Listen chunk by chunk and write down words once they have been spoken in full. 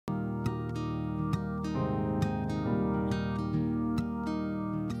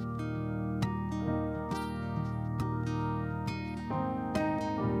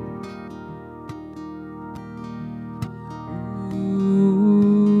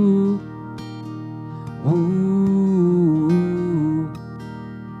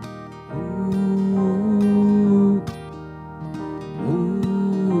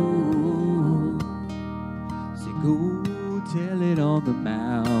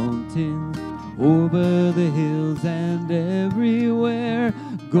mountains, over the hills and everywhere.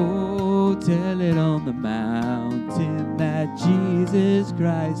 Go tell it on the mountain that Jesus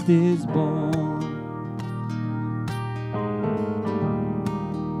Christ is born.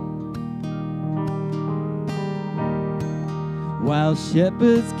 While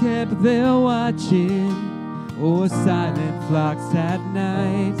shepherds kept their watching o'er silent flocks at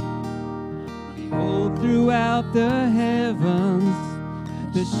night, behold, throughout the heavens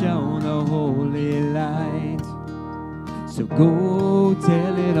there shone a holy light. So go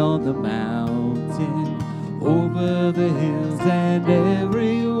tell it on the mountain, over the hills and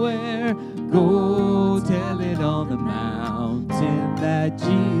everywhere. Go tell it on the mountain that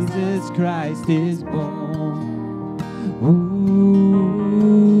Jesus Christ is born. Ooh,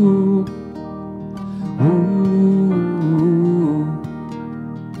 ooh,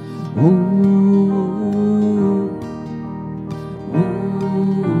 ooh.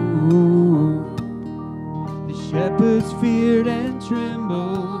 The shepherds feared and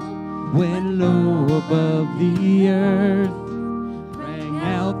trembled when low above the earth rang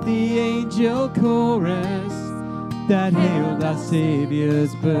out the angel chorus that hailed our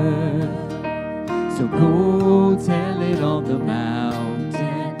Savior's birth. So go tell it on the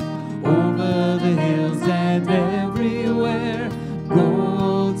mountain, over the hills and everywhere.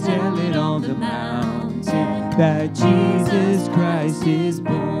 Go tell it on the mountain that Jesus Christ is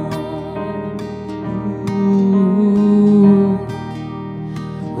born. Ooh,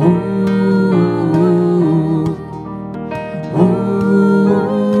 ooh, ooh,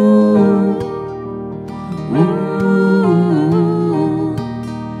 ooh.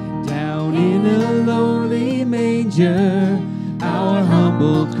 Down in a lonely manger, our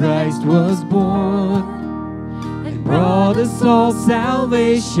humbled Christ was born, and brought us all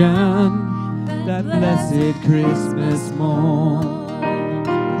salvation that blessed Christmas morn.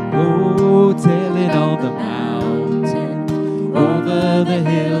 Go tell it on the mountain, over the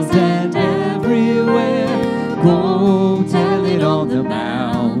hills and everywhere. Go tell it on the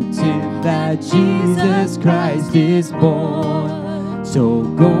mountain that Jesus Christ is born. So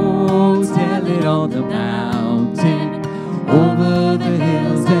go tell it on the mountain, over the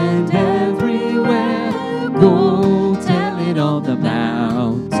hills and everywhere. Go tell it on the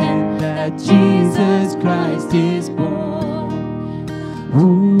mountain that Jesus Christ is born.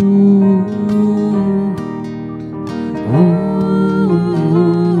 Ooh, ooh,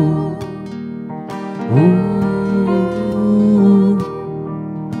 ooh, ooh.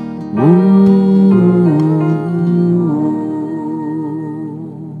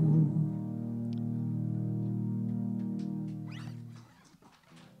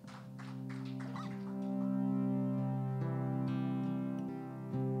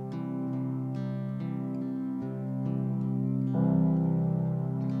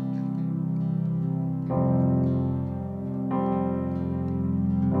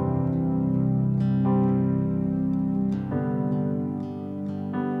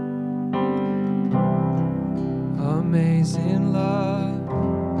 Amazing love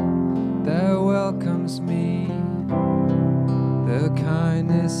that welcomes me, the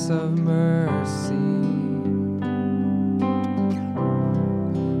kindness of mercy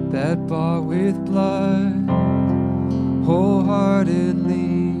that bought with blood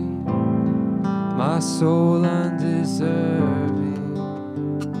wholeheartedly my soul undeserving.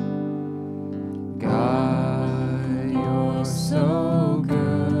 God, you're so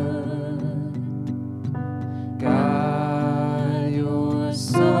good. God, you're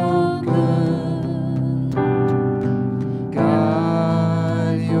so good.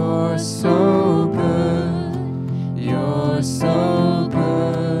 God, you're so good. You're so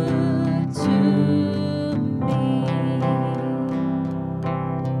good to me.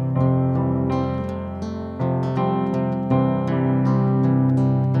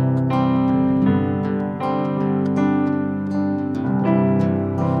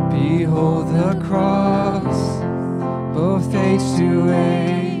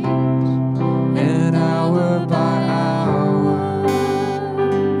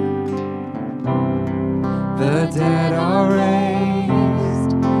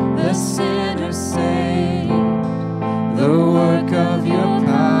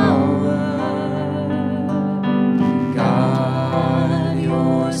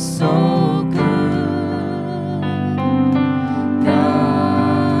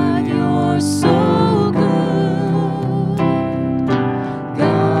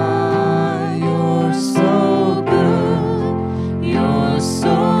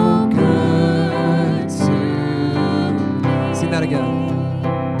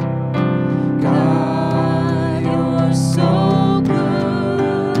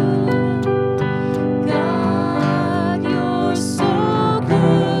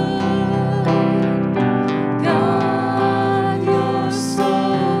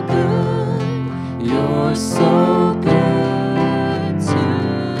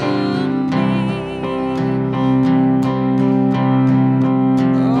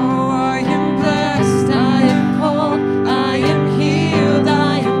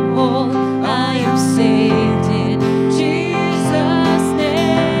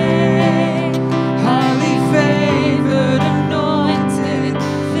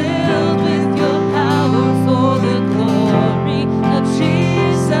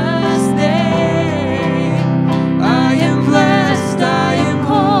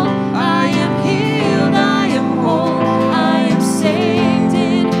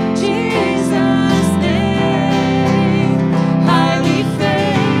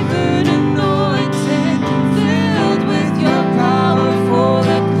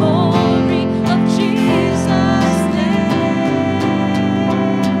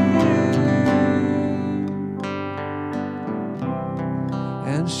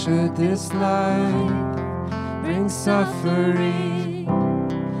 life brings suffering,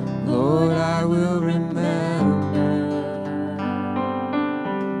 Lord, I will remember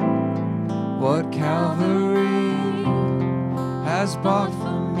what Calvary has bought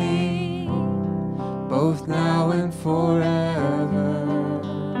for me, both now and forever.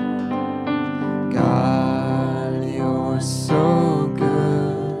 God, you're so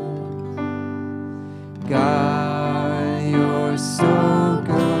good. God, you're so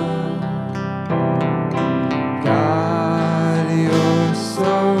good. God, you're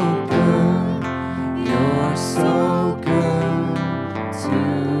so good. You're so good to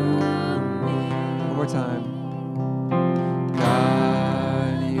me. One more time.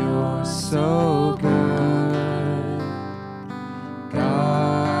 God, you're so good.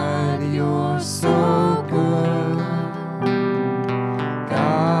 God, you're so good.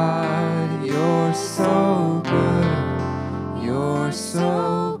 God, you're so good. You're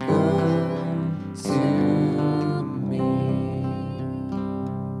so good to me.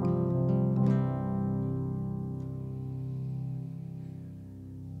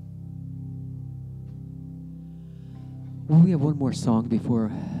 Well, we have one more song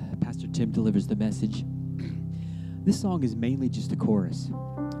before Pastor Tim delivers the message. This song is mainly just a chorus,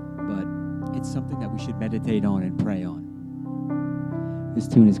 but it's something that we should meditate on and pray on. This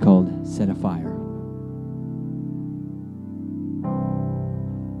tune is called Set a Fire.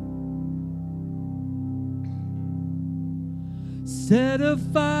 Set a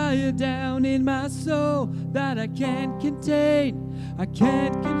fire down in my soul that I can't contain, I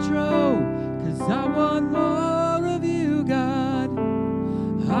can't control, 'cause I want more of you, God.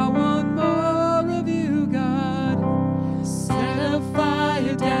 I want more of you, God. Set a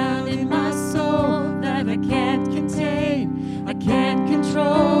fire down in my soul that I can't contain, I can't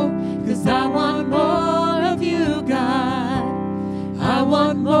control, 'cause I want more of you, God. I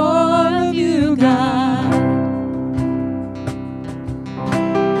want more of you, God.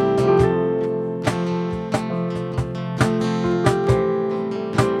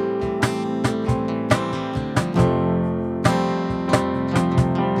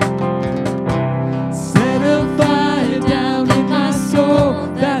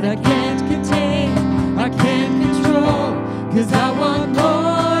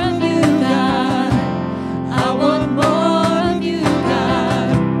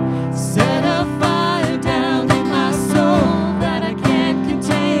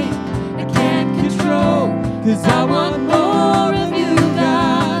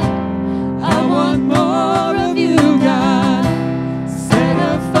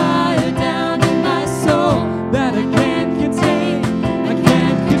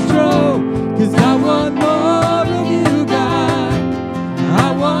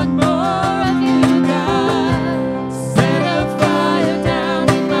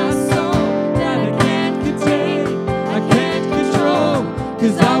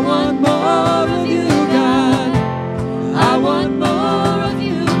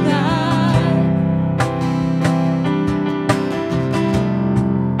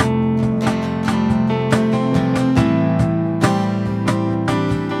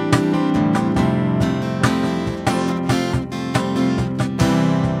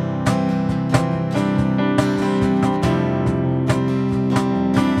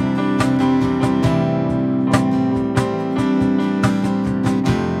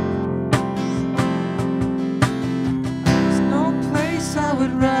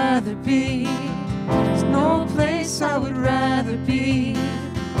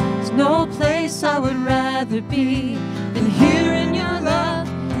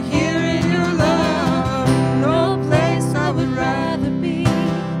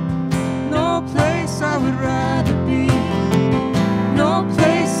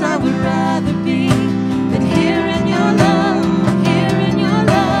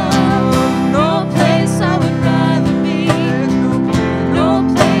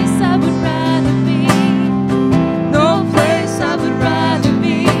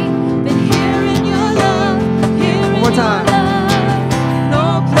 One more time.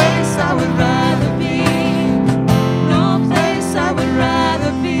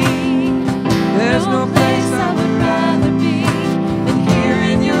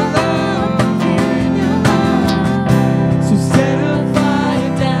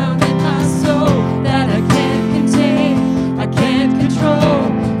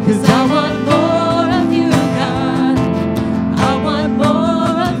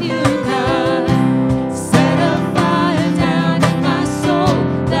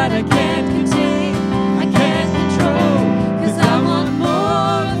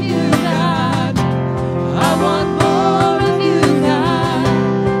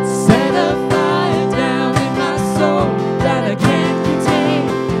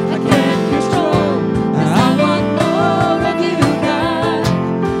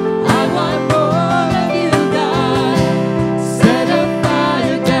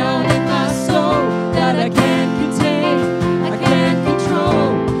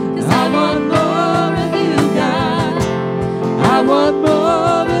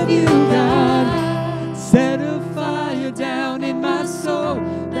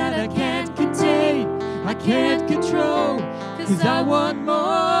 want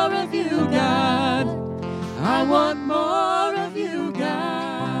more of you, God. I want more of you,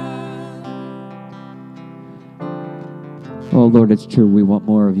 God. Oh, Lord, it's true. We want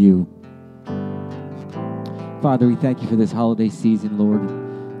more of you. Father, we thank you for this holiday season,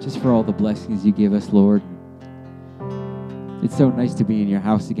 Lord, just for all the blessings you give us, Lord. It's so nice to be in your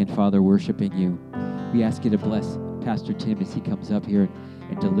house again, Father, worshiping you. We ask you to bless Pastor Tim as he comes up here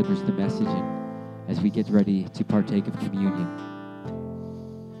and delivers the message, and as we get ready to partake of communion.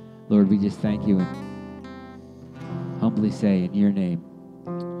 Lord, we just thank you and humbly say in your name,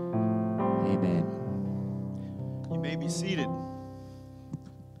 amen. You may be seated.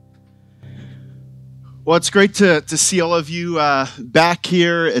 Well, it's great to see all of you back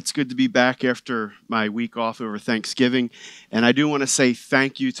here. It's good to be back after my week off over Thanksgiving. And I do want to say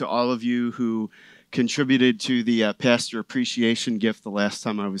thank you to all of you who contributed to the pastor appreciation gift the last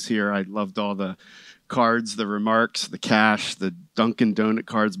time I was here. I loved all the cards, the remarks, the cash, the Dunkin' Donut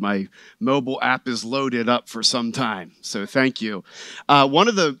cards. My mobile app is loaded up for some time, so thank you. One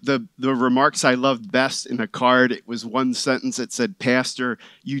of the remarks I loved best in a card, it was one sentence. It said, "Pastor,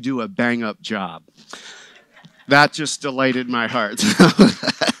 you do a bang-up job." That just delighted my heart.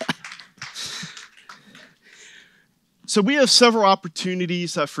 So we have several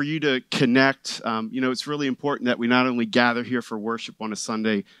opportunities for you to connect. It's really important that we not only gather here for worship on a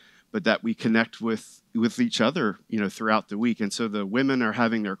Sunday, but that we connect with each other, throughout the week. And so the women are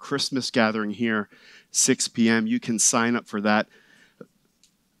having their Christmas gathering here, 6 p.m. You can sign up for that.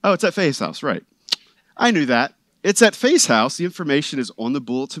 Oh, it's at Faye's house, right. I knew that. It's at Faye's house. The information is on the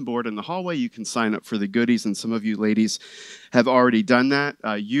bulletin board in the hallway. You can sign up for the goodies, and some of you ladies have already done that.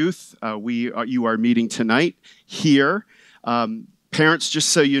 Youth, you are meeting tonight here. Parents, just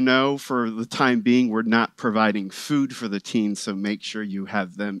so you know, for the time being, we're not providing food for the teens, so make sure you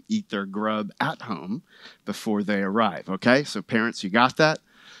have them eat their grub at home before they arrive, okay? So parents, you got that?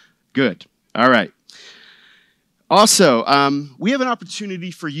 Good. All right. Also, we have an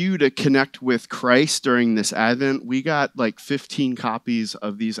opportunity for you to connect with Christ during this Advent. We got like 15 copies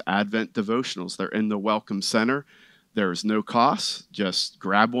of these Advent devotionals. They're in the Welcome Center. There's no cost. Just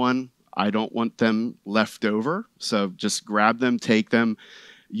grab one. I don't want them left over, so just grab them, take them,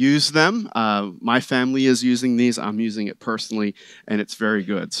 use them. My family is using these. I'm using it personally, and it's very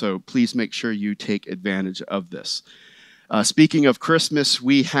good. So please make sure you take advantage of this. Speaking of Christmas,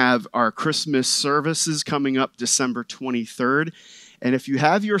 we have our Christmas services coming up December 23rd. And if you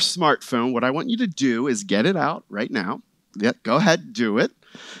have your smartphone, what I want you to do is get it out right now. Yeah, go ahead, do it.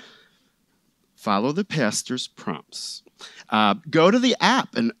 Follow the pastor's prompts. Go to the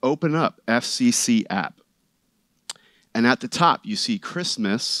app and open up FCC app. And at the top, you see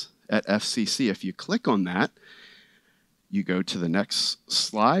Christmas at FCC. If you click on that, you go to the next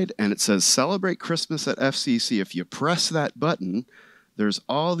slide, and it says Celebrate Christmas at FCC. If you press that button, there's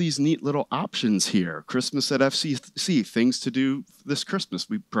all these neat little options here. Christmas at FCC, things to do this Christmas.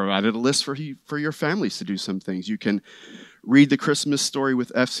 We provided a list for your families to do some things. You can read the Christmas story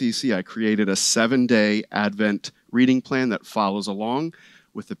with FCC. I created a 7-day Advent reading plan that follows along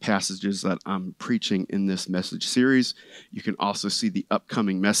with the passages that I'm preaching in this message series. You can also see the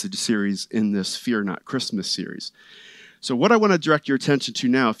upcoming message series in this Fear Not Christmas series. So what I want to direct your attention to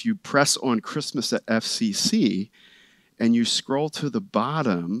now, if you press on Christmas at FCC and you scroll to the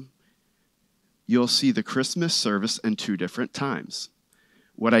bottom, you'll see the Christmas service in 2 different times.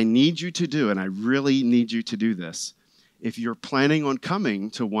 What I need you to do, and I really need you to do this, if you're planning on coming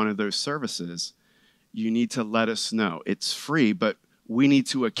to one of those services, you need to let us know. It's free, but we need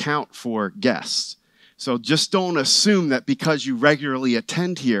to account for guests. So just don't assume that because you regularly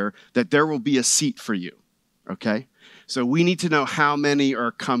attend here that there will be a seat for you, okay? So we need to know how many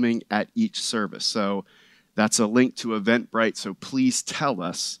are coming at each service. So that's a link to Eventbrite, so please tell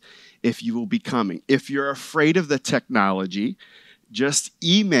us if you will be coming. If you're afraid of the technology, just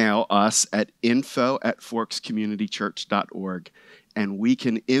email us at info@forkscommunitychurch.org, and we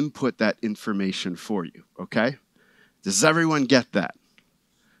can input that information for you, okay? Does everyone get that?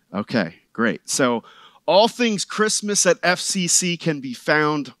 Okay, great. So all things Christmas at FCC can be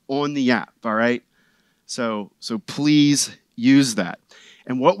found on the app, all right? So please use that.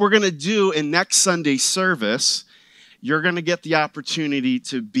 And what we're going to do in next Sunday's service, you're going to get the opportunity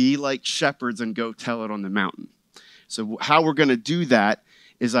to be like shepherds and go tell it on the mountain. So how we're going to do that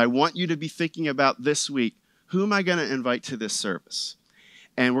is I want you to be thinking about this week, who am I going to invite to this service?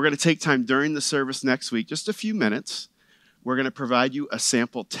 And we're going to take time during the service next week, just a few minutes. We're going to provide you a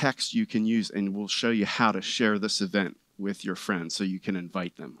sample text you can use, and we'll show you how to share this event with your friends so you can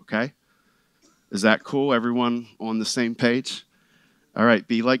invite them, okay? Is that cool? Everyone on the same page? All right,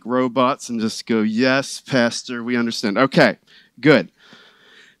 be like robots and just go, yes, Pastor, we understand. Okay, Good.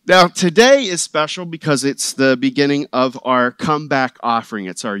 Now, today is special because it's the beginning of our comeback offering.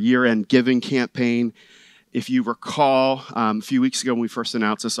 It's our year-end giving campaign. If you recall, a few weeks ago when we first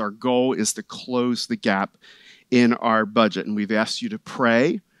announced this, our goal is to close the gap in our budget. And we've asked you to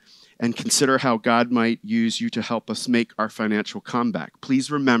pray and consider how God might use you to help us make our financial comeback. Please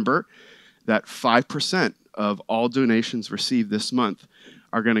remember that 5% of all donations received this month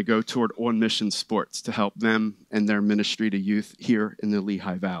are going to go toward On Mission Sports to help them and their ministry to youth here in the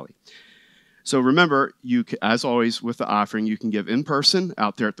Lehigh Valley. So remember, as always with the offering, you can give in person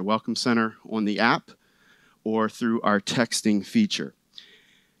out there at the Welcome Center on the app or through our texting feature.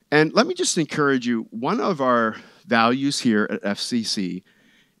 And let me just encourage you, one of our values here at FCC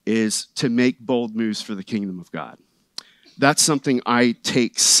is to make bold moves for the kingdom of God. That's something I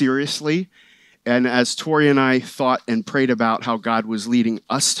take seriously. And as Tori and I thought and prayed about how God was leading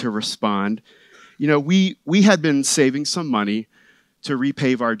us to respond, we had been saving some money to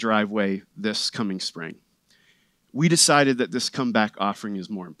repave our driveway this coming spring. We decided that this comeback offering is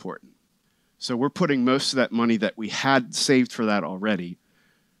more important. So we're putting most of that money that we had saved for that already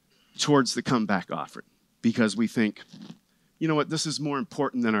towards the comeback offering because we think, you know what, this is more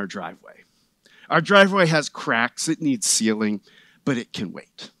important than our driveway. Our driveway has cracks, it needs sealing, but it can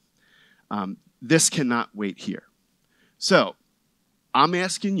wait. This cannot wait here. So I'm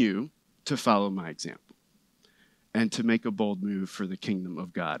asking you to follow my example and to make a bold move for the kingdom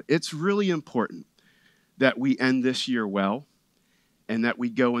of God. It's really important that we end this year well and that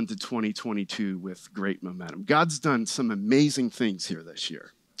we go into 2022 with great momentum. God's done some amazing things here this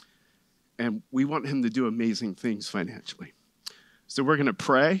year, and we want him to do amazing things financially. So we're going to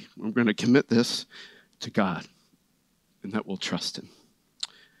pray. We're going to commit this to God, and that we'll trust him.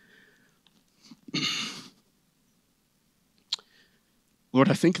 Lord,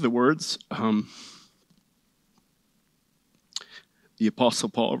 I think of the words the Apostle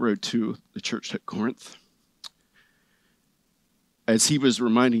Paul wrote to the church at Corinth as he was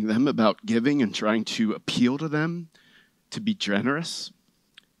reminding them about giving and trying to appeal to them to be generous.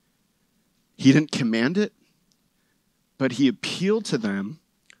 He didn't command it, but he appealed to them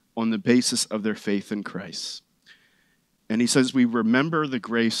on the basis of their faith in Christ. And he says, we remember the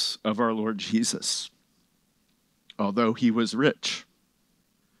grace of our Lord Jesus. Although he was rich,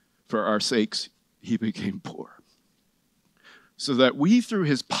 for our sakes, he became poor, so that we through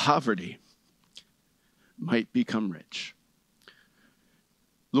his poverty might become rich.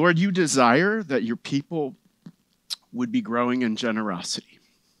 Lord, you desire that your people would be growing in generosity.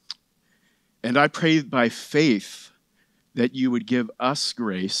 And I pray by faith that you would give us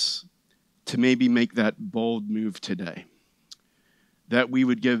grace to maybe make that bold move today. That we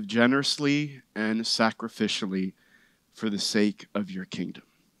would give generously and sacrificially for the sake of your kingdom.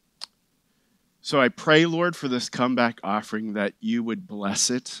 So I pray, Lord, for this comeback offering that you would bless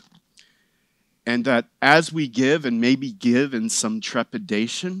it, and that as we give, and maybe give in some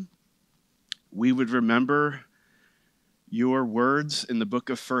trepidation, we would remember your words in the book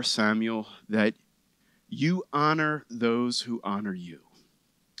of 1 Samuel that you honor those who honor you.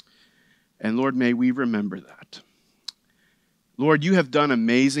 And Lord, may we remember that. Lord, you have done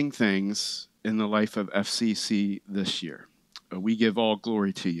amazing things in the life of FCC this year. We give all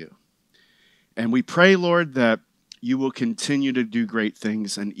glory to you. And we pray, Lord, that you will continue to do great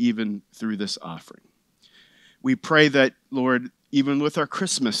things, and even through this offering. We pray that, Lord, even with our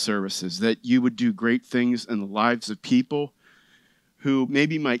Christmas services, that you would do great things in the lives of people who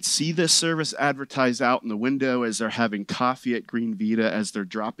maybe might see this service advertised out in the window as they're having coffee at Green Vita, as they're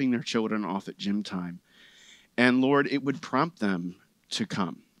dropping their children off at gym time. And Lord, it would prompt them to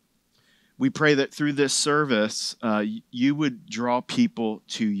come. We pray that through this service, you would draw people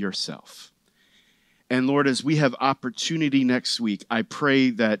to yourself. And Lord, as we have opportunity next week, I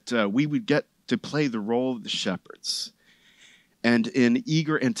pray that we would get to play the role of the shepherds. And in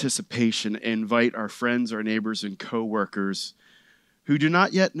eager anticipation, invite our friends, our neighbors, and co-workers who do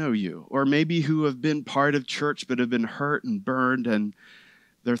not yet know you, or maybe who have been part of church but have been hurt and burned, and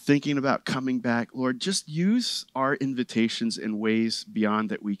they're thinking about coming back. Lord, just use our invitations in ways beyond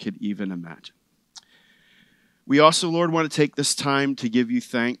that we could even imagine. We also, Lord, want to take this time to give you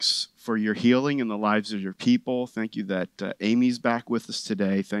thanks for your healing in the lives of your people. Thank you that Amy's back with us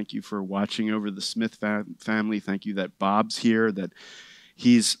today. Thank you for watching over the Smith family. Thank you that Bob's here, that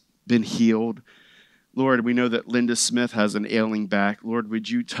he's been healed. Lord, we know that Linda Smith has an ailing back. Lord, would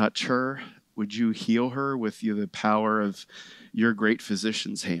you touch her? Would you heal her with the power of your great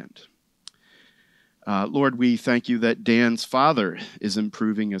physician's hand? Lord, we thank you that Dan's father is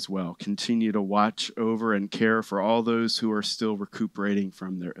improving as well. Continue to watch over and care for all those who are still recuperating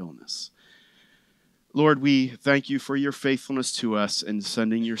from their illness. Lord, we thank you for your faithfulness to us in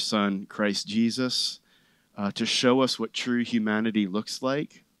sending your Son, Christ Jesus, to show us what true humanity looks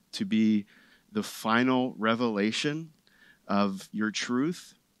like, to be the final revelation of your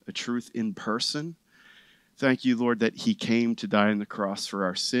truth, a truth in person. Thank you, Lord, that he came to die on the cross for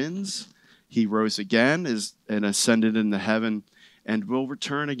our sins. He rose again and ascended into heaven and will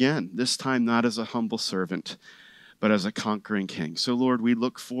return again, this time not as a humble servant, but as a conquering king. So, Lord, we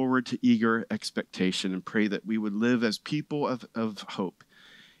look forward to eager expectation and pray that we would live as people of hope,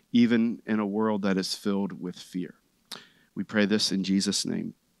 even in a world that is filled with fear. We pray this in Jesus'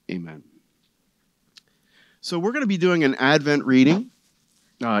 name. Amen. So we're going to be doing an Advent reading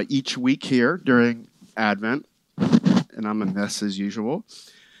each week here during Advent, and I'm a mess as usual.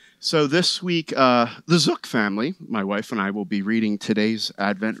 So this week, the Zook family, my wife and I, will be reading today's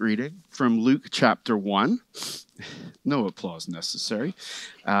Advent reading from Luke chapter 1. No applause necessary.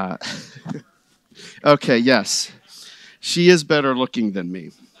 Okay, yes. She is better looking than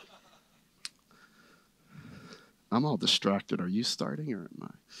me. I'm all distracted. Are you starting or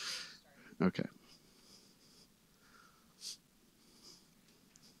am I? Okay.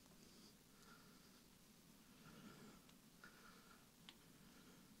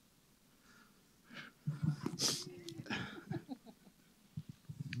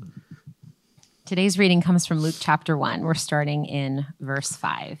 Today's reading comes from Luke chapter 1. We're starting in verse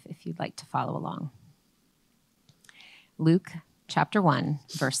 5, if you'd like to follow along. Luke chapter 1,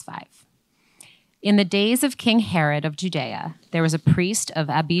 verse 5. In the days of King Herod of Judea, there was a priest of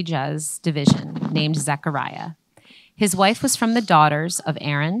Abijah's division named Zechariah. His wife was from the daughters of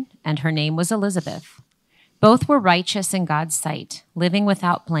Aaron, and her name was Elizabeth. Both were righteous in God's sight, living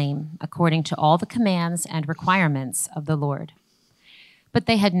without blame, according to all the commands and requirements of the Lord. But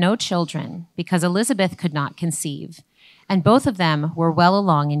they had no children, because Elizabeth could not conceive, and both of them were well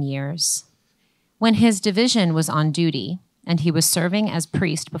along in years. When his division was on duty, and he was serving as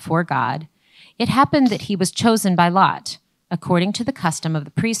priest before God, it happened that he was chosen by lot, according to the custom of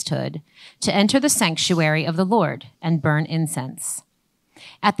the priesthood, to enter the sanctuary of the Lord and burn incense.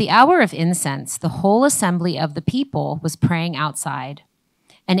 At the hour of incense, the whole assembly of the people was praying outside.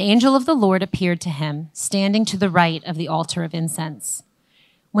 An angel of the Lord appeared to him, standing to the right of the altar of incense.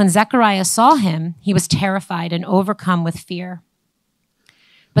 When Zechariah saw him, he was terrified and overcome with fear.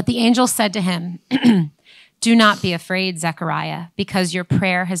 But the angel said to him, "Do not be afraid, Zechariah, because your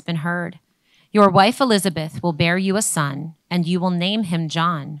prayer has been heard. Your wife Elizabeth will bear you a son, and you will name him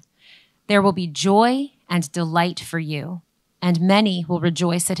John. There will be joy and delight for you, and many will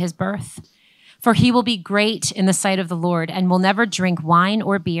rejoice at his birth. For he will be great in the sight of the Lord, and will never drink wine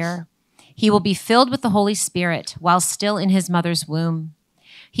or beer. He will be filled with the Holy Spirit while still in his mother's womb.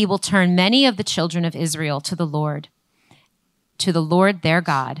 He will turn many of the children of Israel to the Lord their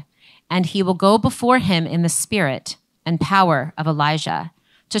God, and he will go before him in the spirit and power of Elijah,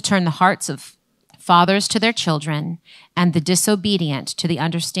 to turn the hearts of fathers to their children, and the disobedient to the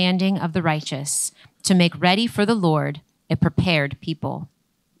understanding of the righteous, to make ready for the Lord a prepared people."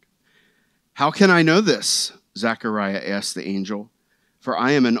 "How can I know this?" Zechariah asked the angel. "For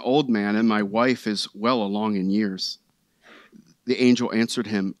I am an old man, and my wife is well along in years." The angel answered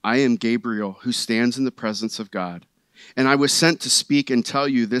him, "I am Gabriel, who stands in the presence of God, and I was sent to speak and tell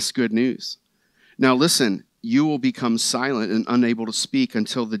you this good news. Now listen, you will become silent and unable to speak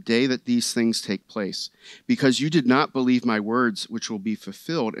until the day that these things take place, because you did not believe my words, which will be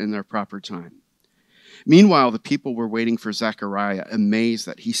fulfilled in their proper time." Meanwhile, the people were waiting for Zechariah, amazed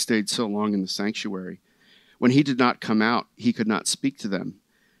that he stayed so long in the sanctuary. When he did not come out, he could not speak to them.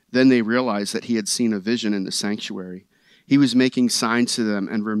 Then they realized that he had seen a vision in the sanctuary. He was making signs to them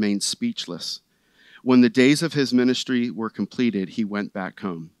and remained speechless. When the days of his ministry were completed, he went back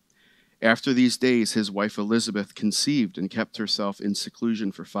home. After these days, his wife Elizabeth conceived and kept herself in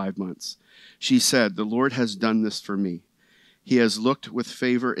seclusion for 5 months. She said, "The Lord has done this for me. He has looked with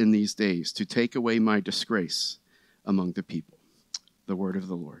favor in these days to take away my disgrace among the people." The word of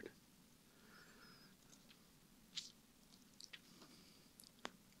the Lord.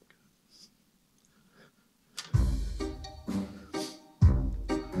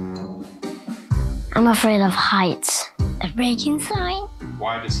 I'm afraid of heights. A Frankenstein?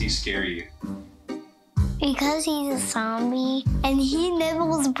 Why does he scare you? Because he's a zombie and he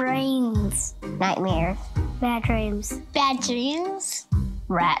nibbles brains. Nightmares. Bad dreams. Bad dreams?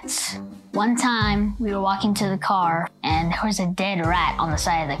 Rats. One time, we were walking to the car, and there was a dead rat on the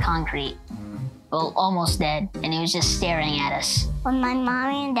side of the concrete. Well, almost dead, and he was just staring at us. When my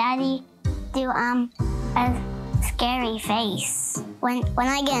mommy and daddy do a scary face. When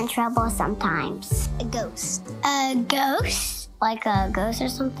I get in trouble sometimes. A ghost. A ghost? like a ghost or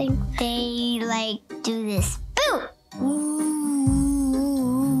something, they like do this. Boo! Ooh.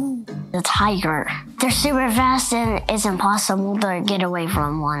 The tiger. They're super fast and it's impossible to get away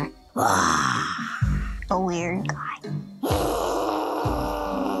from one. A weird guy.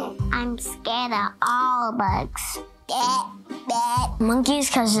 I'm scared of all bugs. Monkeys,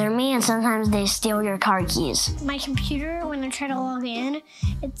 because they're mean and sometimes they steal your car keys. My computer, when I try to log in,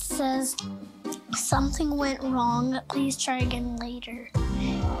 it says something went wrong. Please try again later.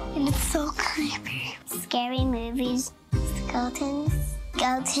 And it's so creepy. Scary movies. Skeletons.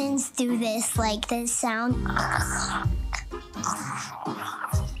 Skeletons do this, like this sound.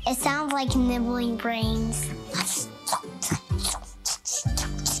 It sounds like nibbling brains.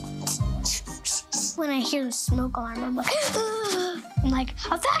 When I hear the smoke alarm, I'm like,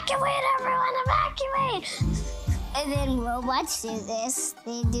 evacuate everyone, evacuate! And then robots do this.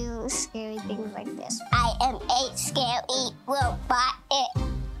 They do scary things like this. I am a scary robot.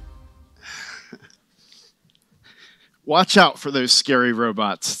 Watch out for those scary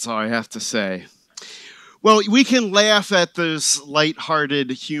robots. That's all I have to say. Well, we can laugh at this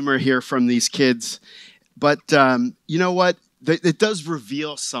lighthearted humor here from these kids, but you know what? It does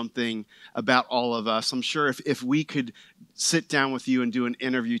reveal something about all of us. I'm sure if we could sit down with you and do an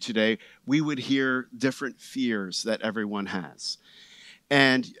interview today, we would hear different fears that everyone has.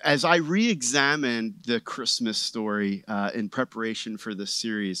 And as I re-examined the Christmas story in preparation for this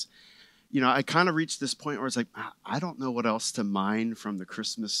series, you know, I kind of reached this point where it's like, I don't know what else to mine from the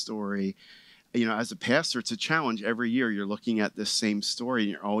Christmas story. You know, as a pastor, it's a challenge. Every year you're looking at this same story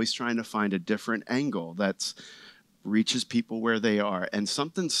and you're always trying to find a different angle that's reaches people where they are. And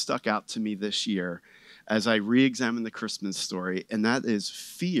something stuck out to me this year as I re-examined the Christmas story, and that is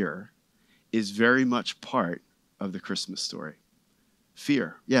fear is very much part of the Christmas story.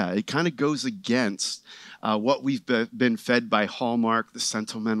 Fear. Yeah, it kind of goes against what we've been fed by Hallmark, the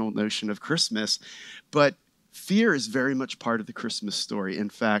sentimental notion of Christmas. But fear is very much part of the Christmas story.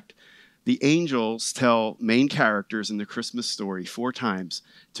 In fact, the angels tell main characters in the Christmas story 4 times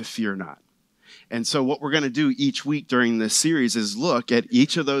to fear not. And so what we're going to do each week during this series is look at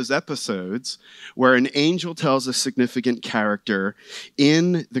each of those episodes where an angel tells a significant character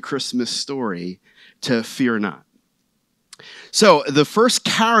in the Christmas story to fear not. So the first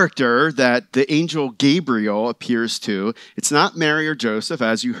character that the angel Gabriel appears to, it's not Mary or Joseph,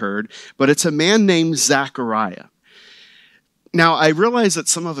 as you heard, but it's a man named Zechariah. Now, I realize that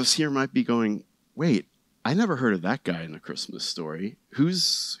some of us here might be going, wait, I never heard of that guy in the Christmas story.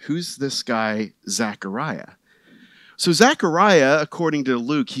 Who's this guy, Zechariah? So Zechariah, according to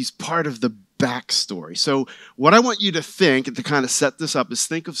Luke, he's part of the backstory. So what I want you to think, and to kind of set this up, is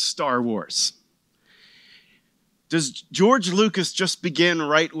think of Star Wars. Does George Lucas just begin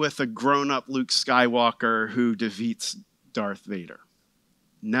right with a grown-up Luke Skywalker who defeats Darth Vader?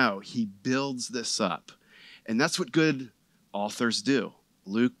 No, he builds this up. And that's what good authors do.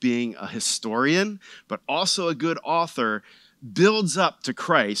 Luke, being a historian, but also a good author, builds up to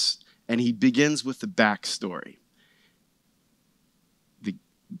Christ, and he begins with the backstory.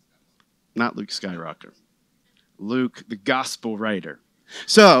 Not Luke Skywalker. Luke, the gospel writer.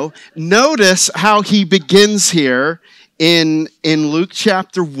 So notice how he begins here in Luke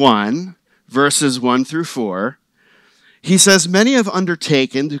chapter 1, verses 1 through 4. He says, many have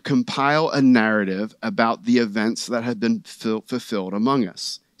undertaken to compile a narrative about the events that have been fulfilled among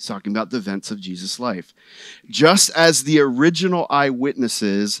us. He's talking about the events of Jesus' life. Just as the original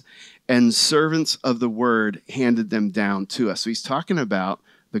eyewitnesses and servants of the word handed them down to us. So he's talking about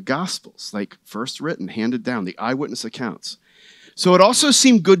the Gospels, like first written, handed down, the eyewitness accounts. So it also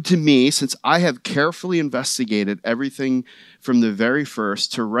seemed good to me, since I have carefully investigated everything from the very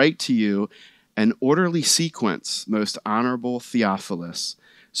first, to write to you an orderly sequence, most honorable Theophilus,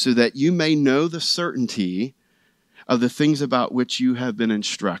 so that you may know the certainty of the things about which you have been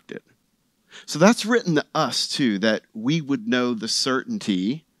instructed. So that's written to us too, that we would know the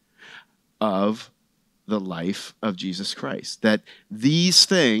certainty of the life of Jesus Christ, that these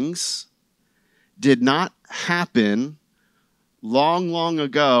things did not happen long, long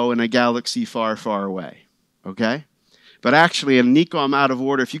ago in a galaxy far, far away, okay? But actually, and Nico, I'm out of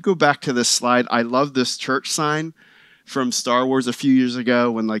order. If you go back to this slide, I love this church sign from Star Wars a few years ago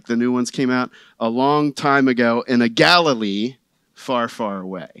when like the new ones came out, a long time ago in a Galilee far, far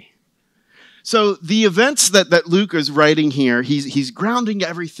away. So the events that Luke is writing here, he's grounding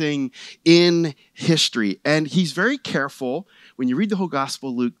everything in history. And he's very careful, when you read the whole Gospel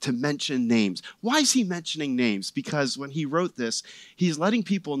of Luke, to mention names. Why is he mentioning names? Because when he wrote this, he's letting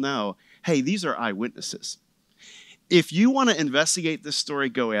people know, hey, these are eyewitnesses. If you want to investigate this story,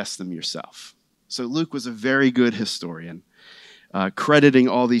 go ask them yourself. So Luke was a very good historian. crediting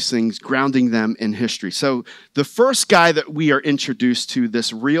all these things, grounding them in history. So the first guy that we are introduced to,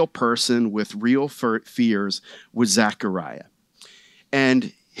 this real person with real fears, was Zechariah.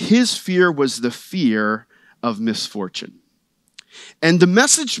 And his fear was the fear of misfortune. And the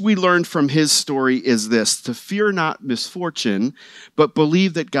message we learned from his story is this: to fear not misfortune, but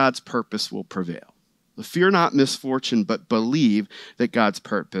believe that God's purpose will prevail. To fear not misfortune, but believe that God's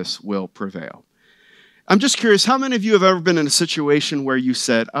purpose will prevail. I'm just curious, how many of you have ever been in a situation where you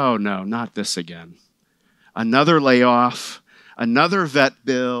said, oh no, not this again? Another layoff, another vet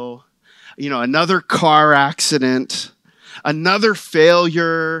bill, another car accident, another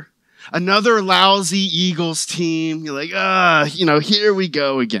failure, another lousy Eagles team. You're like, here we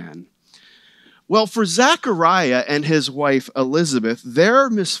go again. Well, for Zechariah and his wife Elizabeth, their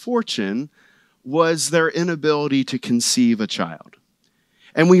misfortune was their inability to conceive a child.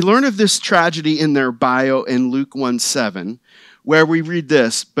 And we learn of this tragedy in their bio in Luke 1:7, where we read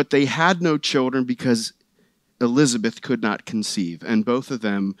this: but they had no children because Elizabeth could not conceive, and both of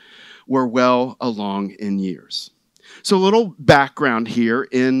them were well along in years. So a little background here.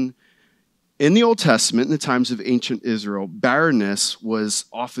 In the Old Testament, in the times of ancient Israel, barrenness was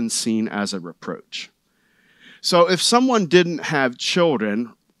often seen as a reproach. So if someone didn't have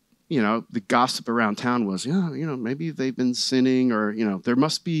children, the gossip around town was, maybe they've been sinning, or, there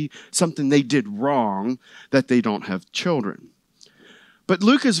must be something they did wrong that they don't have children. But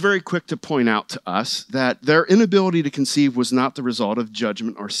Luke is very quick to point out to us that their inability to conceive was not the result of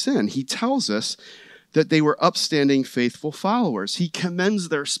judgment or sin. He tells us that they were upstanding, faithful followers. He commends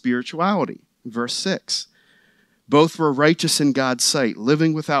their spirituality. Verse 6, both were righteous in God's sight,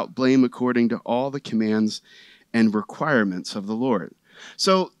 living without blame according to all the commands and requirements of the Lord.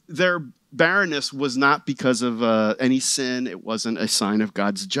 So their barrenness was not because of any sin. It wasn't a sign of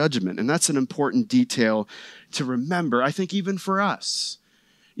God's judgment. And that's an important detail to remember, I think, even for us.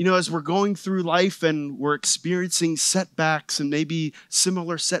 As we're going through life and we're experiencing setbacks and maybe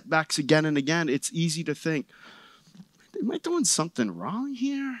similar setbacks again and again, it's easy to think, am I doing something wrong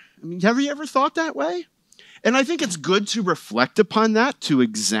here? Have you ever thought that way? And I think it's good to reflect upon that, to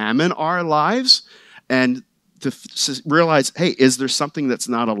examine our lives and to realize, hey, is there something that's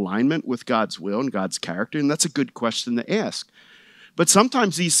not alignment with God's will and God's character? And that's a good question to ask. But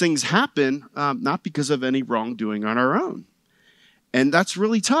sometimes these things happen not because of any wrongdoing on our own. And that's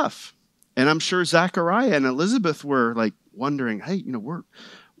really tough. And I'm sure Zechariah and Elizabeth were like wondering, hey, we're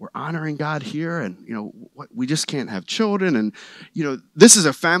honoring God here, and we just can't have children, and this is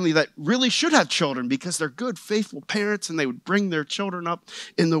a family that really should have children because they're good, faithful parents, and they would bring their children up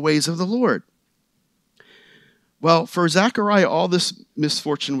in the ways of the Lord. Well, for Zechariah, all this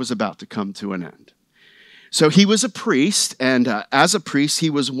misfortune was about to come to an end. So he was a priest, and as a priest, he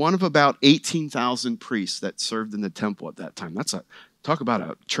was one of about 18,000 priests that served in the temple at that time. Talk about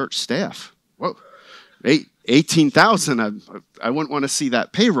a church staff. Whoa, 18,000. I wouldn't want to see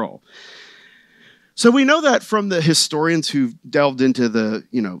that payroll. So we know that from the historians who've delved into the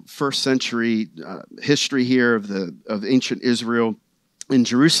first century history here of ancient Israel in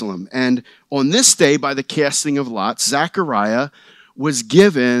Jerusalem. And on this day, by the casting of lots, Zechariah was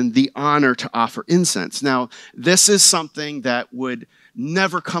given the honor to offer incense. Now, this is something that would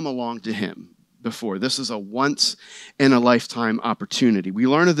never come along to him before. This is a once-in-a-lifetime opportunity. We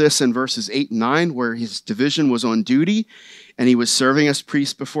learn of this in verses 8 and 9, where his division was on duty, and he was serving as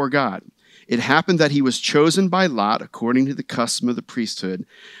priest before God. It happened that he was chosen by lot, according to the custom of the priesthood,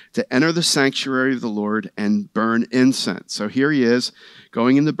 to enter the sanctuary of the Lord and burn incense. So here he is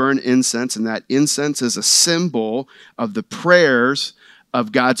going in to burn incense, and that incense is a symbol of the prayers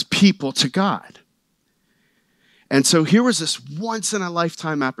of God's people to God. And so here was this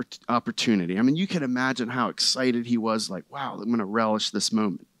once-in-a-lifetime opportunity. You can imagine how excited he was, like, wow, I'm going to relish this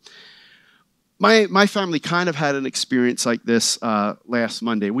moment. My family kind of had an experience like this last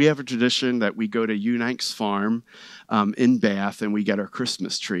Monday. We have a tradition that we go to Eunank's farm in Bath, and we get our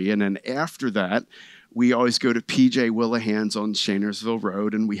Christmas tree. And then after that, we always go to P.J. Willihan's on Shainersville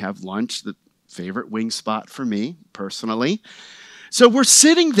Road, and we have lunch, the favorite wing spot for me, personally. So we're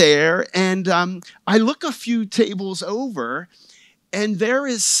sitting there, and I look a few tables over, and there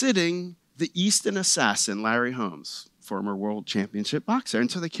is sitting the Easton assassin, Larry Holmes, former world championship boxer. And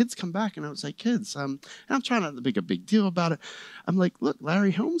so the kids come back, and I was like, kids, and I'm trying not to make a big deal about it. I'm like, look,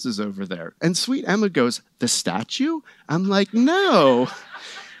 Larry Holmes is over there. And sweet Emma goes, the statue? I'm like, no,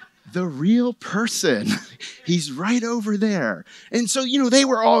 the real person. He's right over there. And so, they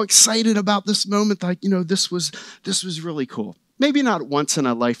were all excited about this moment. Like, this was really cool. Maybe not once in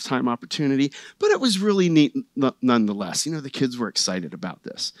a lifetime opportunity, but it was really neat nonetheless. The kids were excited about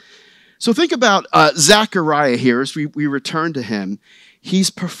this. So think about Zechariah here as we return to him. He's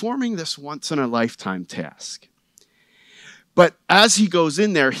performing this once-in-a-lifetime task. But as he goes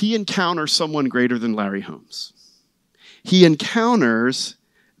in there, he encounters someone greater than Larry Holmes. He encounters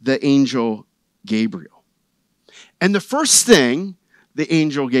the angel Gabriel. And the first thing the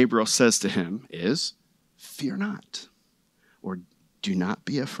angel Gabriel says to him is, fear not, or do not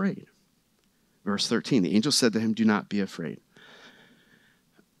be afraid. Verse 13, the angel said to him, do not be afraid.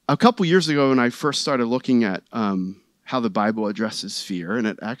 A couple years ago when I first started looking at how the Bible addresses fear, and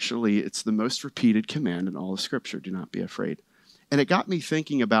it's the most repeated command in all of Scripture, do not be afraid. And it got me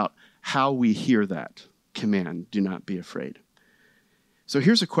thinking about how we hear that command, do not be afraid. So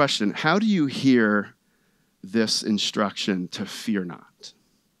here's a question. How do you hear this instruction to fear not?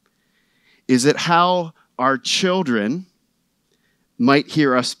 Is it how our children might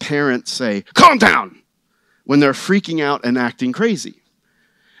hear us parents say, calm down, when they're freaking out and acting crazy?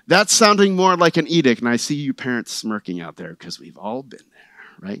 That's sounding more like an edict, and I see you parents smirking out there because we've all been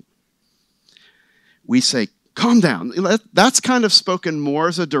there, right? We say, calm down. That's kind of spoken more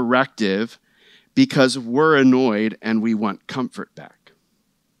as a directive because we're annoyed and we want comfort back.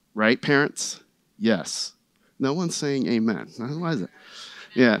 Right, parents? Yes. No one's saying amen. Why is it?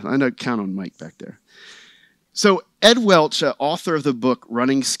 Yeah, I know, count on Mike back there. So Ed Welch, author of the book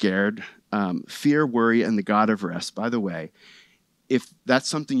Running Scared, Fear, Worry, and the God of Rest, by the way, if that's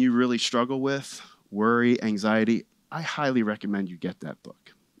something you really struggle with, worry, anxiety, I highly recommend you get that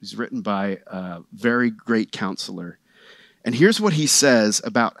book. It's written by a very great counselor. And here's what he says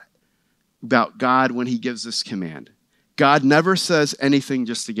about God when he gives this command. God never says anything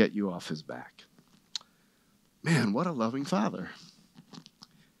just to get you off his back. Man, what a loving father.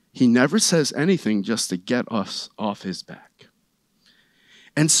 He never says anything just to get us off his back.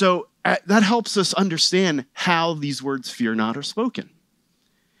 And so that helps us understand how these words, fear not, are spoken.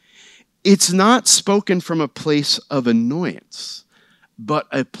 It's not spoken from a place of annoyance, but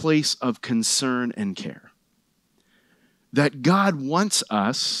a place of concern and care. That God wants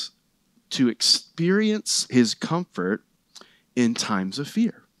us to experience his comfort in times of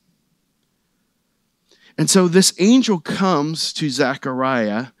fear. And so this angel comes to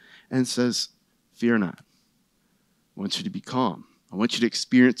Zechariah and says, fear not. I want you to be calm. I want you to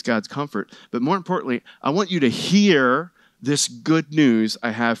experience God's comfort. But more importantly, I want you to hear this good news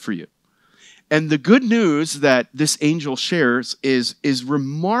I have for you. And the good news that this angel shares is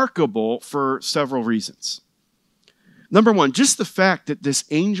remarkable for several reasons. Number one, just the fact that this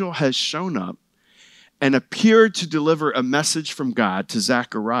angel has shown up and appeared to deliver a message from God to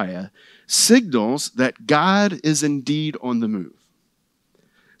Zechariah signals that God is indeed on the move.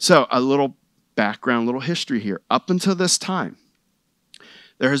 So a little background, little history here. Up until this time,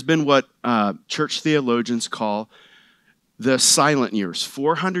 there has been what church theologians call the silent years,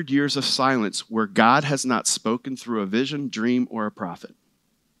 400 years of silence where God has not spoken through a vision, dream, or a prophet.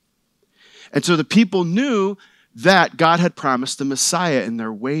 And so the people knew that God had promised a Messiah, and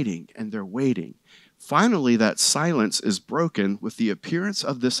they're waiting, and they're waiting. Finally, that silence is broken with the appearance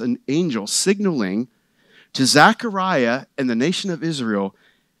of this angel signaling to Zechariah and the nation of Israel,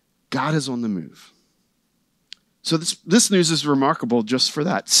 God is on the move. So this news is remarkable just for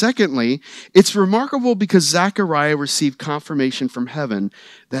that. Secondly, it's remarkable because Zechariah received confirmation from heaven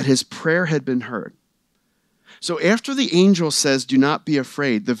that his prayer had been heard. So after the angel says, do not be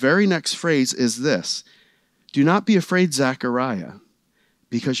afraid, the very next phrase is this: do not be afraid, Zechariah,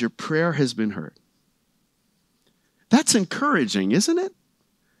 because your prayer has been heard. That's encouraging, isn't it?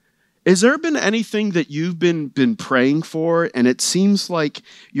 Has there been anything that you've been praying for and it seems like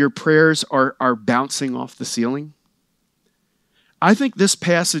your prayers are bouncing off the ceiling? I think this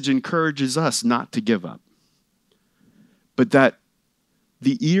passage encourages us not to give up, but that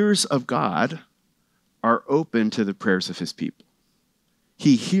the ears of God are open to the prayers of his people.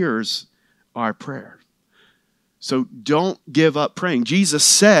 He hears our prayer. So don't give up praying. Jesus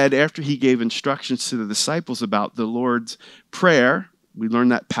said after he gave instructions to the disciples about the Lord's Prayer, we learn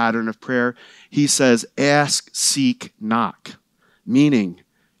that pattern of prayer. He says, ask, seek, knock. Meaning,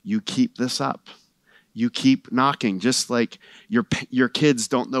 you keep this up. You keep knocking. Just like your kids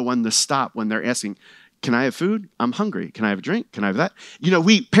don't know when to stop when they're asking, can I have food? I'm hungry. Can I have a drink? Can I have that? You know,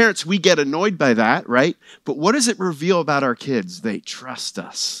 we parents, we get annoyed by that, right? But what does it reveal about our kids? They trust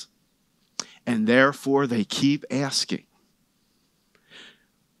us. And therefore, they keep asking.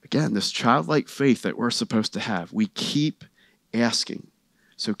 Again, this childlike faith that we're supposed to have. We keep asking.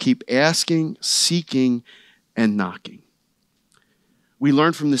 So keep asking, seeking, and knocking. We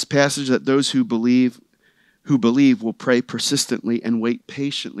learn from this passage that those who believe will pray persistently and wait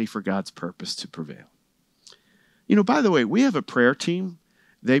patiently for God's purpose to prevail. You know, by the way, we have a prayer team,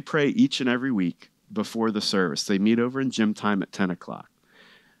 They pray each and every week before the service. They meet over in gym time at 10 o'clock.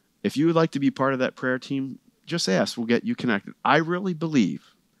 If you would like to be part of that prayer team, just ask. We'll get you connected. I really believe,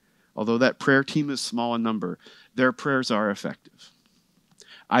 although that prayer team is small in number, their prayers are effective.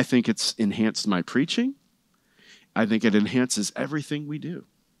 I think it's enhanced my preaching. I think it enhances everything we do.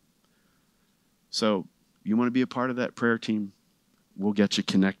 So you want to be a part of that prayer team, we'll get you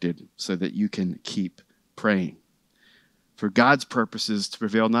connected so that you can keep praying for God's purposes to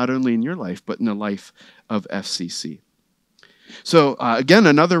prevail not only in your life, but in the life of FCC. So again,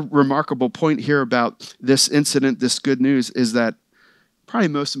 another remarkable point here about this incident, this good news, is that probably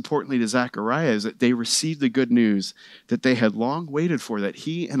most importantly to Zechariah is that they received the good news that they had long waited for, that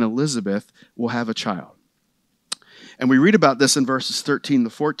he and Elizabeth will have a child. And we read about this in verses 13 to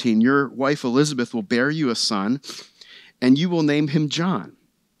 14. Your wife Elizabeth will bear you a son, and you will name him John.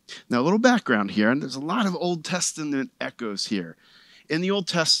 Now, a little background here, and there's a lot of Old Testament echoes here. In the Old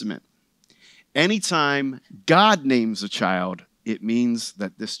Testament, anytime God names a child, it means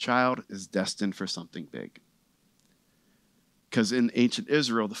that this child is destined for something big. Because in ancient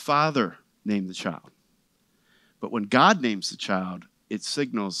Israel, the father named the child. But when God names the child, it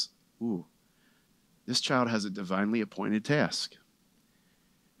signals, this child has a divinely appointed task.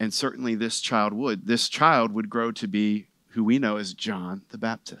 And certainly this child would. This child would grow to be who we know as John the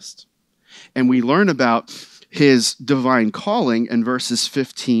Baptist. And we learn about his divine calling in verses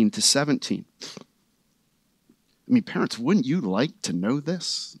 15 to 17. I mean, parents, wouldn't you like to know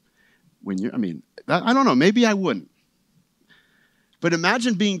this? I don't know, maybe I wouldn't. But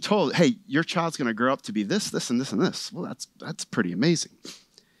imagine being told, hey, your child's going to grow up to be this, this, and this, and this. Well, that's pretty amazing.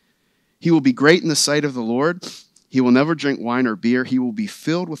 He will be great in the sight of the Lord. He will never drink wine or beer. He will be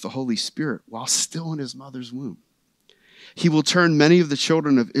filled with the Holy Spirit while still in his mother's womb. He will turn many of the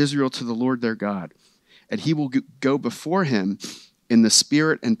children of Israel to the Lord their God, and he will go before him in the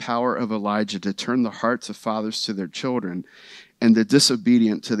spirit and power of Elijah to turn the hearts of fathers to their children and the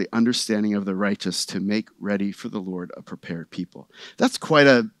disobedient to the understanding of the righteous, to make ready for the Lord a prepared people. That's quite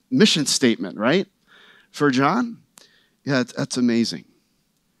a mission statement, right? For John? Yeah, that's amazing.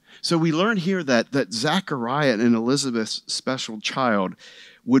 So we learn here that Zechariah and Elizabeth's special child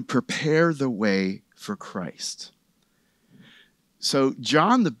would prepare the way for Christ. So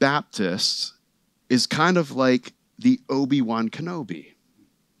John the Baptist is kind of like the Obi-Wan Kenobi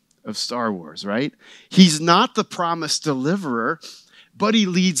of Star Wars, right? He's not the promised deliverer, but he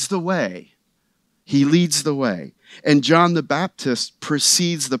leads the way. He leads the way. And John the Baptist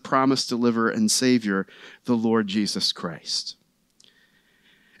precedes the promised deliverer and Savior, the Lord Jesus Christ.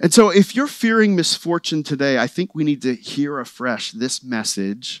 And so if you're fearing misfortune today, I think we need to hear afresh this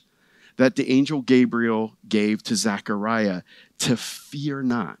message that the angel Gabriel gave to Zechariah, to fear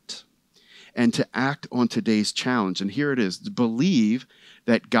not and to act on today's challenge. And here it is, to believe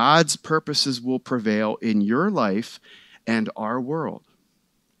that God's purposes will prevail in your life and our world.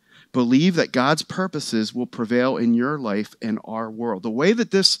 Believe that God's purposes will prevail in your life and our world. The way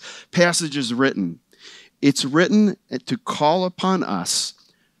that this passage is written, it's written to call upon us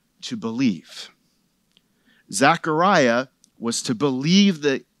to believe. Zechariah was to believe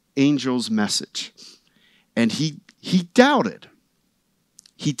the angel's message, and he doubted.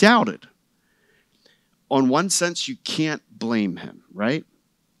 He doubted. On one sense, you can't blame him, right?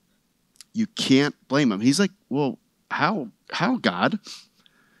 You can't blame him. He's like, well, how God?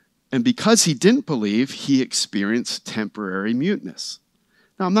 And because he didn't believe, he experienced temporary muteness.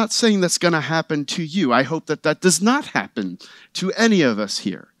 Now, I'm not saying that's going to happen to you. I hope that does not happen to any of us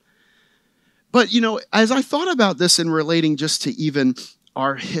here. But, as I thought about this in relating just to even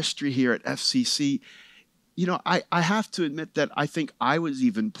our history here at FCC, I have to admit that I think I was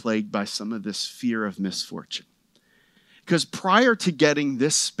even plagued by some of this fear of misfortune. Because prior to getting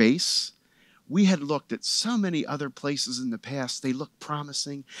this space, we had looked at so many other places in the past. They looked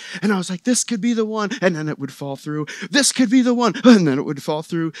promising. And I was like, this could be the one. And then it would fall through. This could be the one. And then it would fall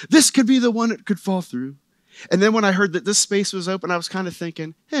through. This could be the one it could fall through. And then when I heard that this space was open, I was kind of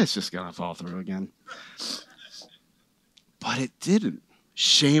thinking, it's just going to fall through again. But it didn't.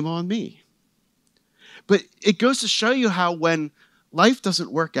 Shame on me. But it goes to show you how when life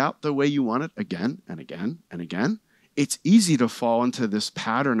doesn't work out the way you want it again and again and again, it's easy to fall into this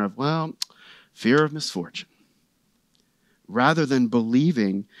pattern of, fear of misfortune, rather than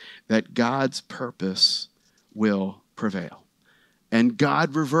believing that God's purpose will prevail. And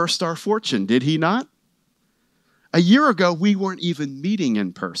God reversed our fortune, did he not? A year ago, we weren't even meeting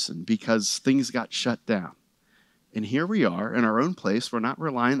in person because things got shut down. And here we are in our own place. We're not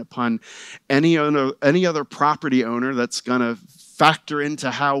relying upon any other property owner that's going to factor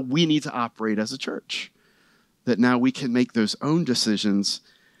into how we need to operate as a church. that now we can make those own decisions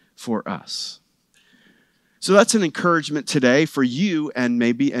for us. So that's an encouragement today for you and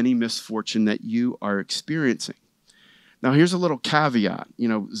maybe any misfortune that you are experiencing. Now, here's a little caveat.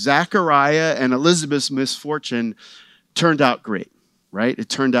 Zachariah and Elizabeth's misfortune turned out great, right? It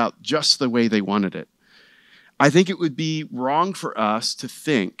turned out just the way they wanted it. I think it would be wrong for us to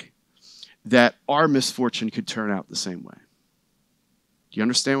think that our misfortune could turn out the same way. Do you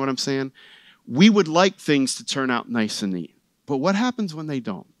understand what I'm saying? We would like things to turn out nice and neat, but what happens when they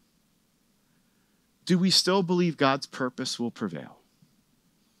don't? Do we still believe God's purpose will prevail?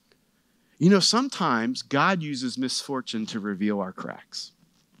 Sometimes God uses misfortune to reveal our cracks.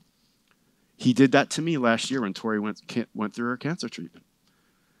 He did that to me last year when Tori went through her cancer treatment.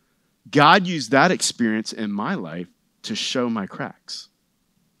 God used that experience in my life to show my cracks.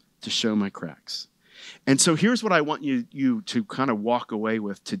 And so here's what I want you to kind of walk away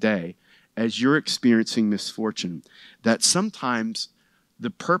with today as you're experiencing misfortune, that sometimes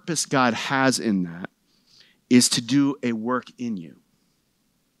the purpose God has in that is to do a work in you.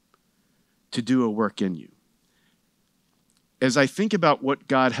 As I think about what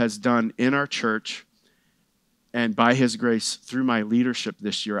God has done in our church and by his grace through my leadership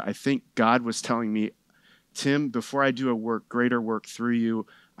this year, I think God was telling me, Tim, before I do a greater work through you,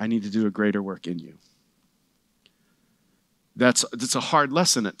 I need to do a greater work in you. That's a hard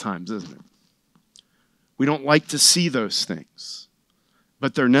lesson at times, isn't it? We don't like to see those things,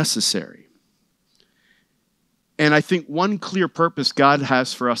 but they're necessary. And I think one clear purpose God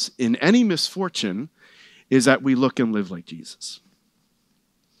has for us in any misfortune is that we look and live like Jesus.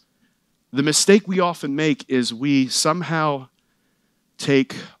 The mistake we often make is we somehow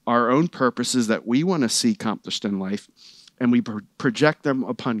take our own purposes that we want to see accomplished in life and we project them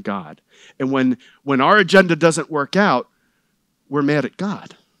upon God. And when our agenda doesn't work out, we're mad at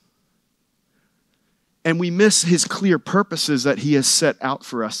God. And we miss his clear purposes that he has set out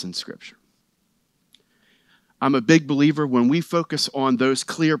for us in Scripture. I'm a big believer when we focus on those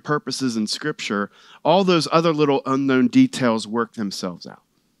clear purposes in Scripture, all those other little unknown details work themselves out.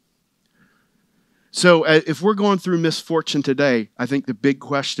 So if we're going through misfortune today, I think the big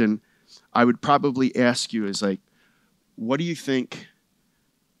question I would probably ask you is what do you think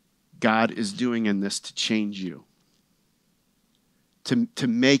God is doing in this to change you? To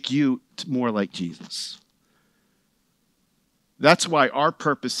make you more like Jesus. That's why our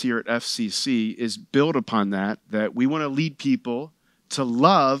purpose here at FCC is built upon that we want to lead people to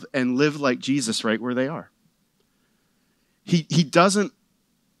love and live like Jesus right where they are. He doesn't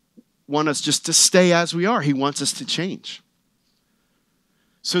want us just to stay as we are. He wants us to change.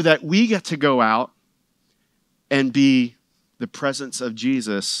 So that we get to go out and be the presence of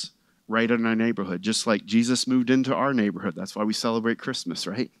Jesus right in our neighborhood, just like Jesus moved into our neighborhood. That's why we celebrate Christmas,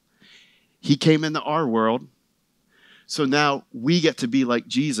 right? He came into our world. So now we get to be like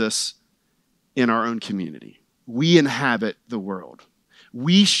Jesus in our own community. We inhabit the world.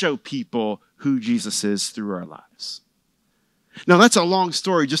 We show people who Jesus is through our lives. Now that's a long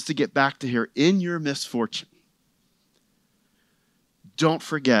story just to get back to here. In your misfortune, don't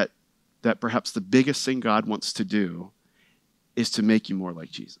forget that perhaps the biggest thing God wants to do is to make you more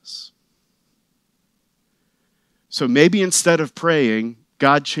like Jesus. So maybe instead of praying,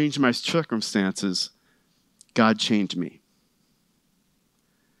 God changed my circumstances, God changed me.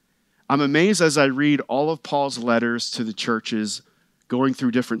 I'm amazed as I read all of Paul's letters to the churches, going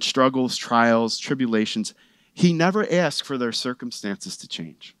through different struggles, trials, tribulations. He never asked for their circumstances to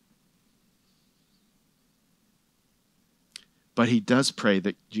change. But he does pray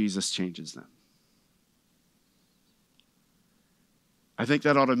that Jesus changes them. I think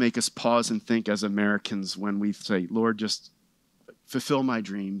that ought to make us pause and think as Americans when we say, Lord, just fulfill my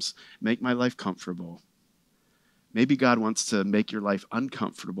dreams, make my life comfortable. Maybe God wants to make your life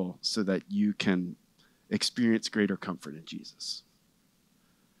uncomfortable so that you can experience greater comfort in Jesus.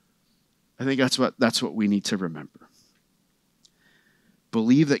 I think that's what we need to remember.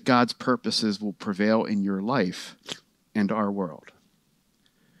 Believe that God's purposes will prevail in your life and our world.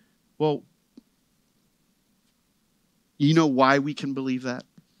 Well, you know why we can believe that?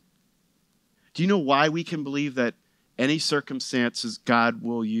 Do you know why we can believe that any circumstances God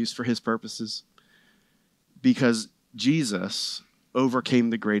will use for his purposes? Because Jesus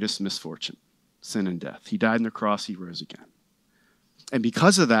overcame the greatest misfortune, sin and death. He died on the cross, he rose again. And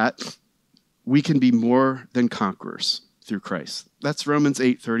because of that, we can be more than conquerors through Christ. That's Romans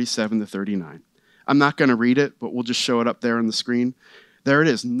 8:37-39. I'm not going to read it, but we'll just show it up there on the screen. There it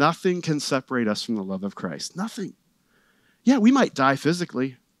is. Nothing can separate us from the love of Christ. Nothing. Yeah, we might die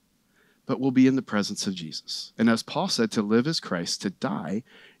physically, but we'll be in the presence of Jesus. And as Paul said, to live is Christ, to die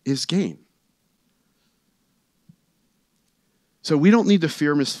is gain. So we don't need to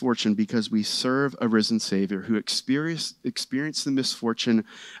fear misfortune because we serve a risen Savior who experienced the misfortune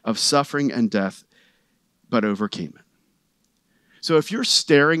of suffering and death, but overcame it. So if you're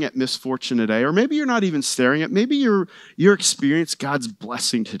staring at misfortune today, or maybe you're not even staring at, maybe you're experiencing God's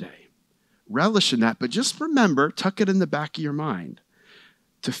blessing today. Relish in that, but just remember, tuck it in the back of your mind,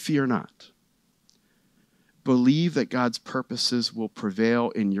 to fear not. Believe that God's purposes will prevail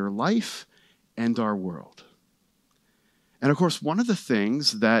in your life and our world. And of course, one of the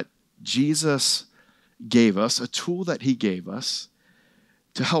things that Jesus gave us, a tool that he gave us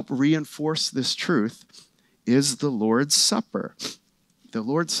to help reinforce this truth, is the Lord's Supper. The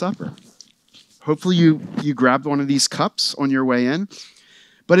Lord's Supper. Hopefully you grabbed one of these cups on your way in.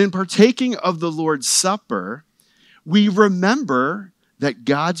 But in partaking of the Lord's Supper, we remember that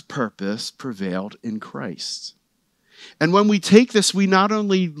God's purpose prevailed in Christ. And when we take this, we not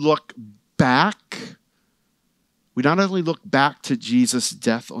only look back to Jesus'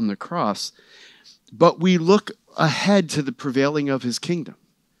 death on the cross, but we look ahead to the prevailing of his kingdom.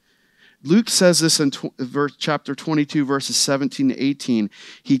 Luke says this in chapter 22, verses 17 to 18.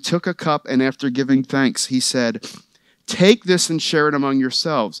 He took a cup, and after giving thanks, he said, "Take this and share it among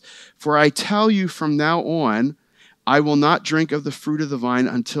yourselves. For I tell you from now on, I will not drink of the fruit of the vine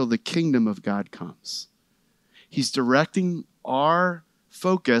until the kingdom of God comes." He's directing our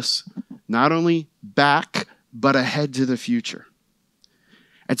focus not only back, but ahead to the future.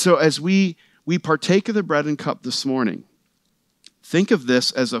 And so as we partake of the bread and cup this morning, think of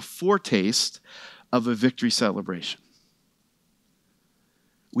this as a foretaste of a victory celebration.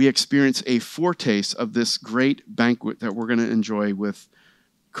 We experience a foretaste of this great banquet that we're going to enjoy with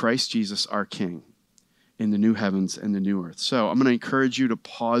Christ Jesus, our King, in the new heavens and the new earth. So I'm going to encourage you to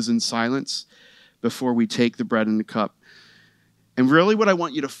pause in silence before we take the bread and the cup. And really what I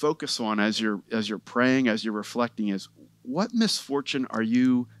want you to focus on as you're praying, as you're reflecting, is what misfortune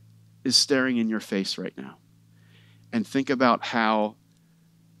is staring in your face right now? And think about how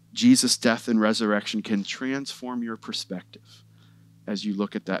Jesus' death and resurrection can transform your perspective as you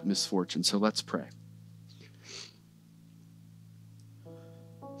look at that misfortune. So let's pray.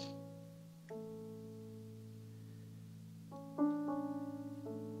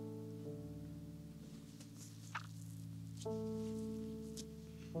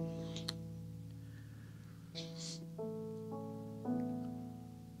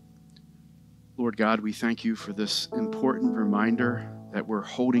 Lord God, we thank you for this important reminder that we're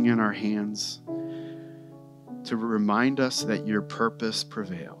holding in our hands to remind us that your purpose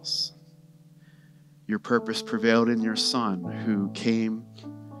prevails. Your purpose prevailed in your Son who came,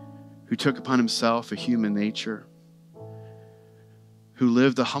 who took upon himself a human nature, who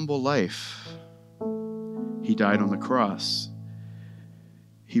lived a humble life. He died on the cross.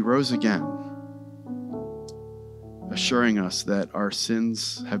 He rose again, assuring us that our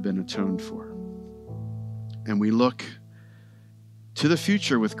sins have been atoned for. And we look to the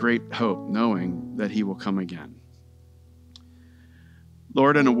future with great hope, knowing that he will come again.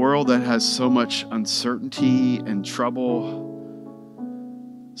 Lord, in a world that has so much uncertainty and trouble,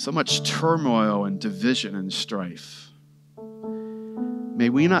 so much turmoil and division and strife, may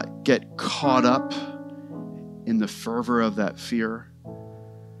we not get caught up in the fervor of that fear,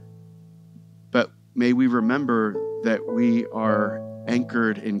 but may we remember that we are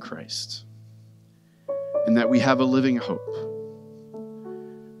anchored in Christ and that we have a living hope.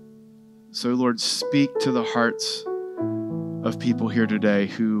 So, Lord, speak to the hearts of people here today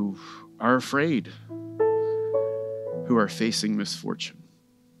who are afraid, who are facing misfortune.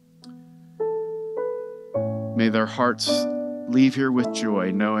 May their hearts leave here with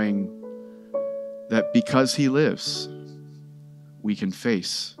joy, knowing that because he lives, we can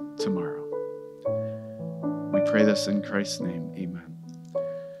face tomorrow. We pray this in Christ's name. Amen.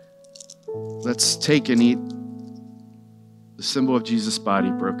 Let's take and eat the symbol of Jesus' body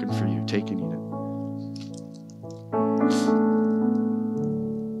broken for you. Take and eat it.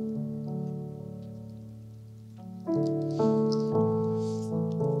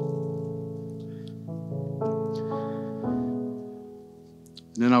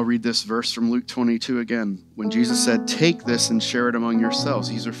 And then I'll read this verse from Luke 22 again. When Jesus said, "Take this and share it among yourselves,"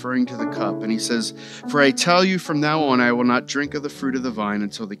 he's referring to the cup. And he says, "For I tell you from now on, I will not drink of the fruit of the vine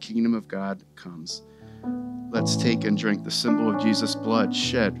until the kingdom of God comes." Let's take and drink the symbol of Jesus' blood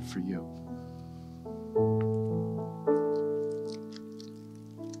shed for you.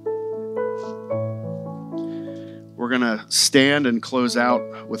 We're going to stand and close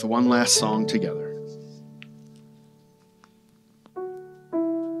out with one last song together.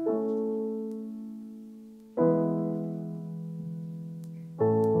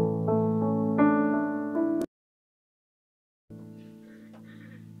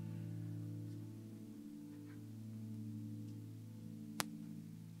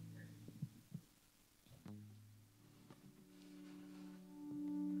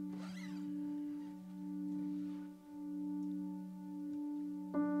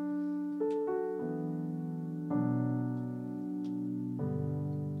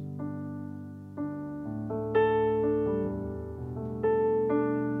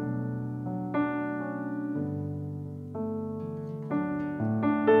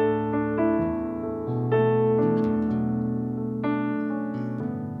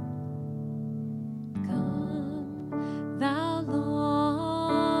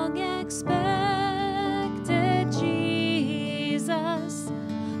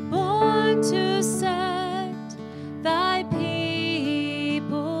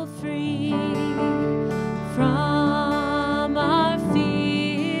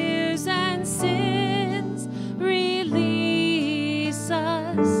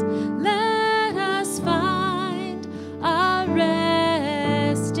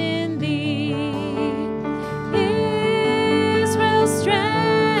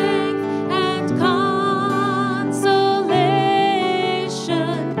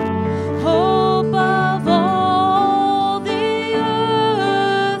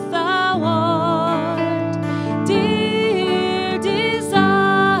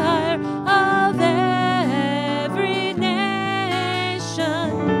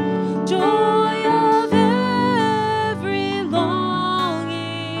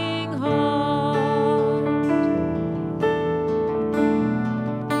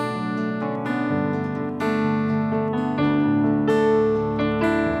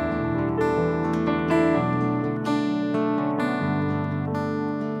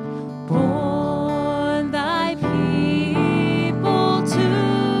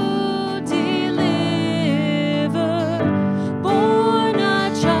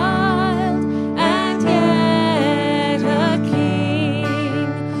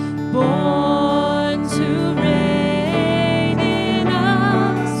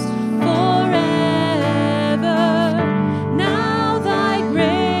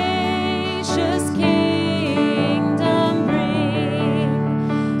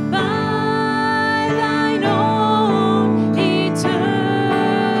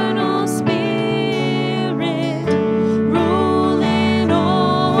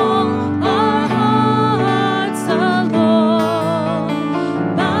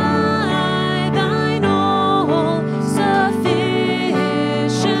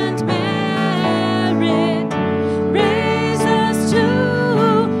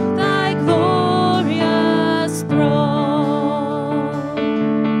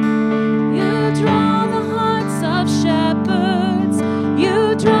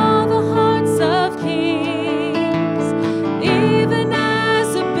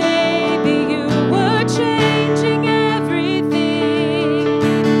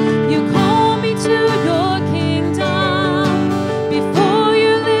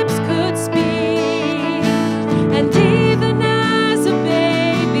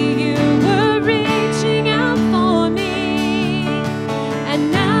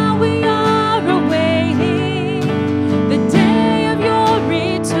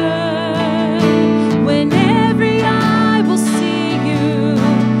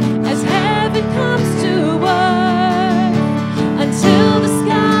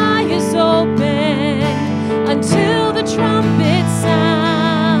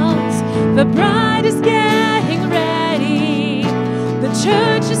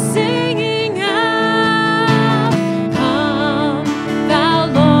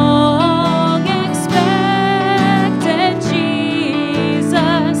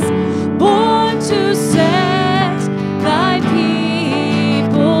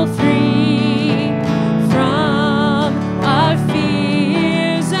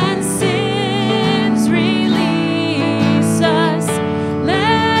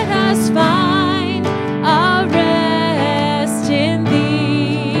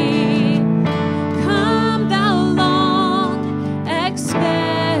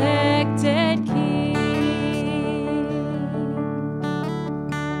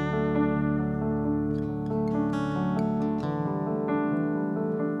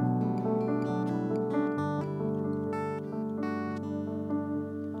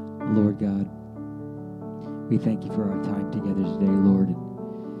 We thank you for our time together today, Lord.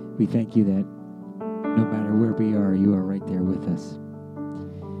 And we thank you that no matter where we are, you are right there with us.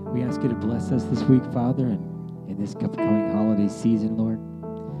 We ask you to bless us this week, Father, and in this upcoming holiday season, Lord.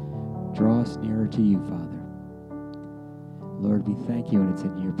 Draw us nearer to you, Father. Lord, we thank you, and it's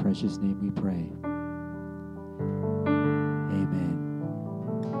in your precious name we pray. Amen.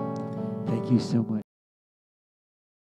 Thank you so much.